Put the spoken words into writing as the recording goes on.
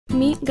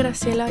Meet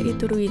Graciela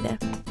Iturbide.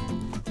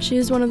 She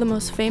is one of the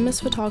most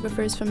famous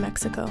photographers from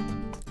Mexico.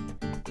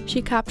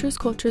 She captures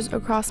cultures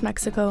across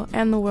Mexico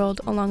and the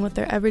world along with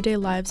their everyday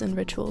lives and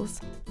rituals.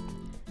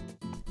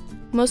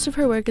 Most of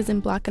her work is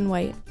in black and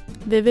white,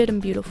 vivid and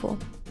beautiful.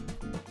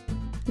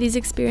 These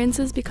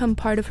experiences become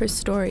part of her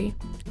story,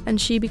 and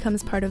she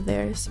becomes part of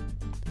theirs.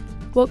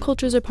 What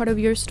cultures are part of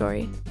your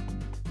story?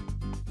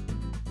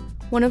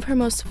 One of her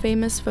most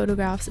famous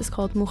photographs is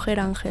called Mujer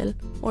Ángel,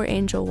 or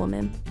Angel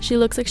Woman. She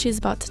looks like she's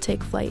about to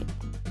take flight.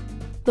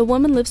 The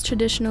woman lives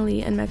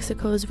traditionally in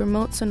Mexico's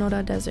remote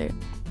Sonora desert,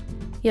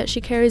 yet she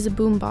carries a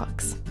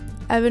boombox,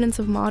 evidence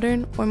of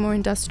modern or more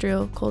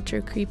industrial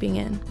culture creeping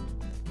in.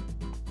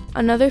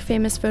 Another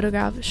famous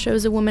photograph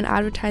shows a woman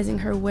advertising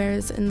her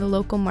wares in the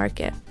local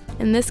market,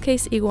 in this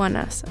case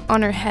iguanas,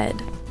 on her head.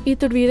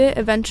 Iturbide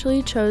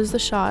eventually chose the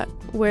shot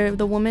where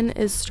the woman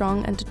is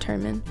strong and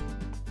determined.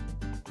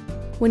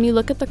 When you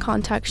look at the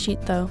contact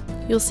sheet though,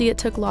 you'll see it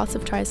took lots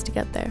of tries to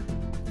get there.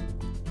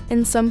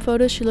 In some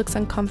photos she looks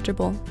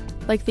uncomfortable,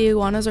 like the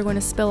iguanas are going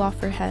to spill off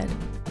her head,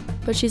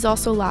 but she's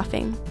also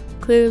laughing,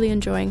 clearly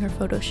enjoying her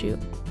photo shoot.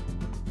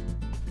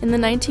 In the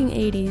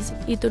 1980s,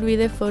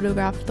 Iturbide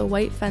photographed the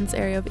white fence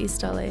area of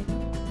East LA.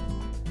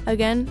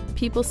 Again,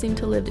 people seem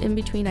to live in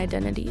between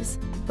identities,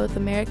 both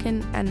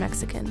American and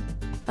Mexican.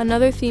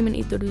 Another theme in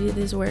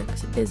Iturbide's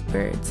works is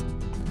birds.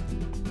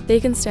 They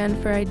can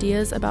stand for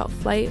ideas about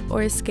flight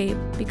or escape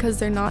because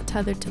they're not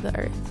tethered to the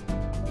earth.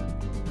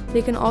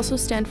 They can also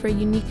stand for a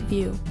unique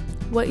view,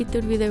 what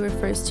Iturbide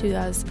refers to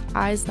as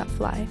eyes that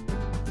fly.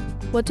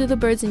 What do the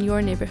birds in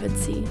your neighborhood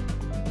see?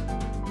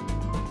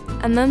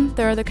 And then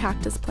there are the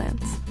cactus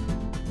plants.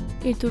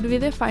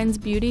 Iturbide finds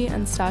beauty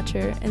and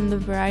stature in the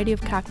variety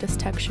of cactus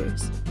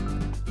textures.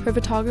 Her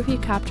photography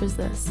captures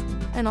this,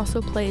 and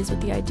also plays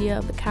with the idea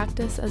of the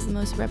cactus as the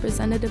most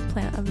representative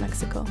plant of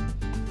Mexico.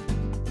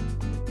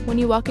 When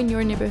you walk in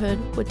your neighborhood,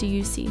 what do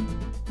you see?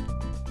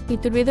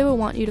 Iturbide will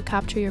want you to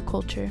capture your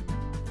culture.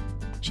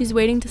 She's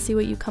waiting to see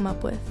what you come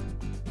up with.